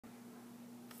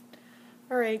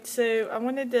Alright, so I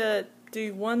wanted to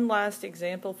do one last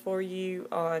example for you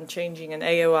on changing an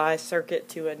AOI circuit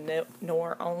to a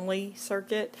NOR only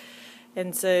circuit.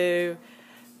 And so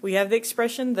we have the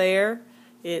expression there.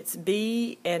 It's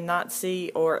B and not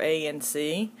C or A and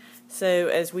C. So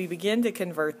as we begin to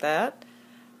convert that,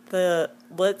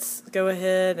 let's go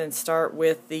ahead and start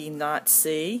with the not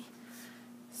C.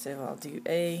 So I'll do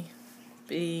A,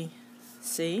 B,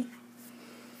 C.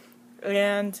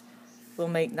 And we'll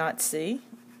make not C,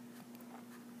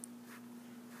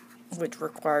 which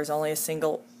requires only a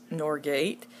single NOR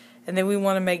gate. And then we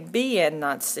want to make B and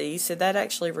not C, so that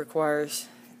actually requires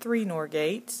 3 NOR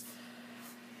gates.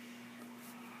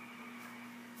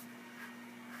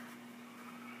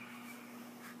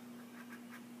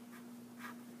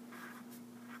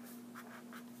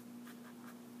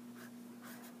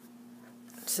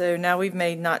 So now we've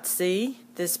made not C.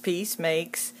 This piece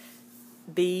makes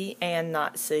B and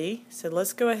not C. So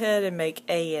let's go ahead and make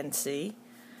A and C.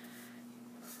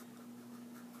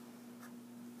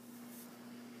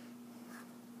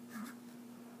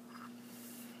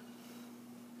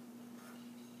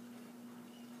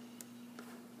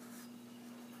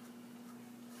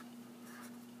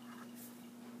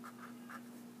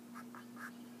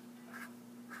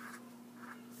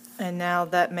 And now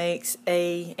that makes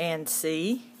A and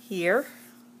C here.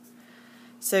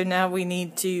 So now we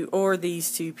need to OR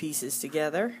these two pieces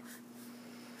together.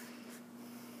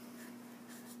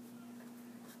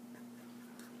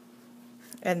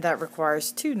 And that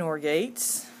requires 2 NOR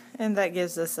gates, and that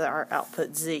gives us our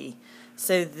output Z.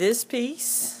 So this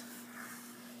piece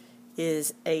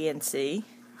is A and C.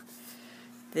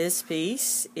 This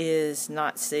piece is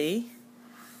not C.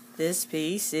 This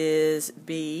piece is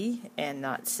B and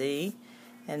not C,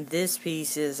 and this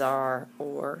piece is our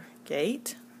OR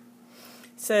gate.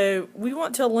 So we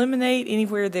want to eliminate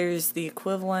anywhere there's the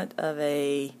equivalent of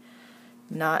a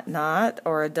not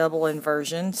or a double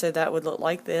inversion, so that would look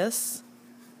like this.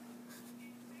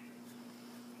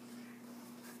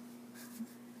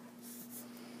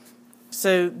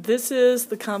 So this is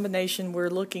the combination we're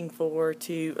looking for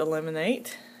to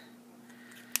eliminate.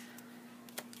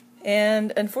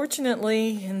 And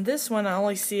unfortunately, in this one, I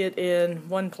only see it in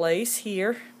one place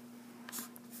here.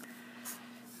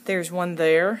 There's one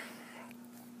there,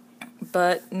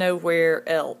 but nowhere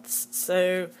else.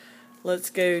 So let's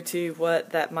go to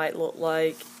what that might look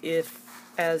like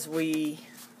as we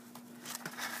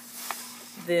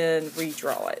then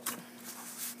redraw it.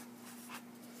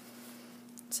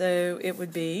 So it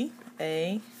would be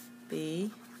A,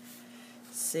 B,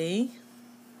 C.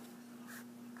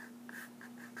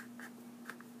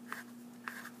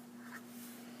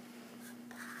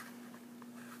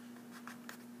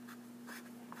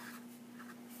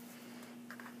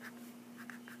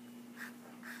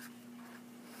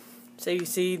 So you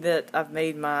see that I've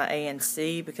made my A and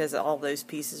C because all those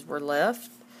pieces were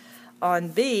left. On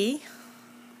B,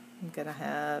 I'm going to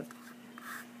have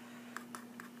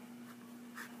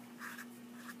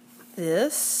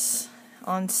this.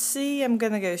 On C, I'm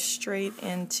going to go straight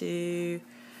into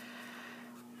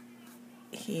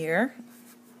here.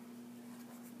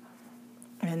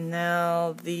 And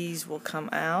now these will come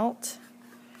out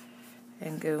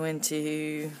and go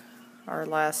into our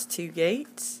last 2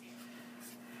 gates.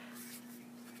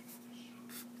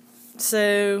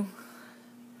 So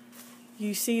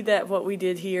you see that what we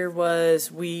did here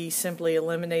was we simply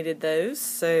eliminated those,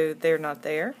 so they're not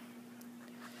there.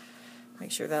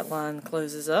 Make sure that line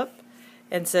closes up.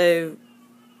 And so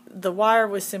the wire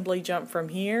was simply jumped from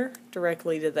here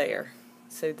directly to there.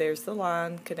 So there's the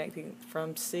line connecting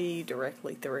from C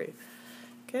directly through.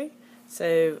 Okay,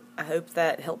 so I hope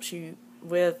that helps you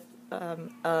with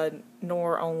a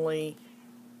NOR only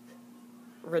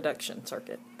reduction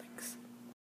circuit.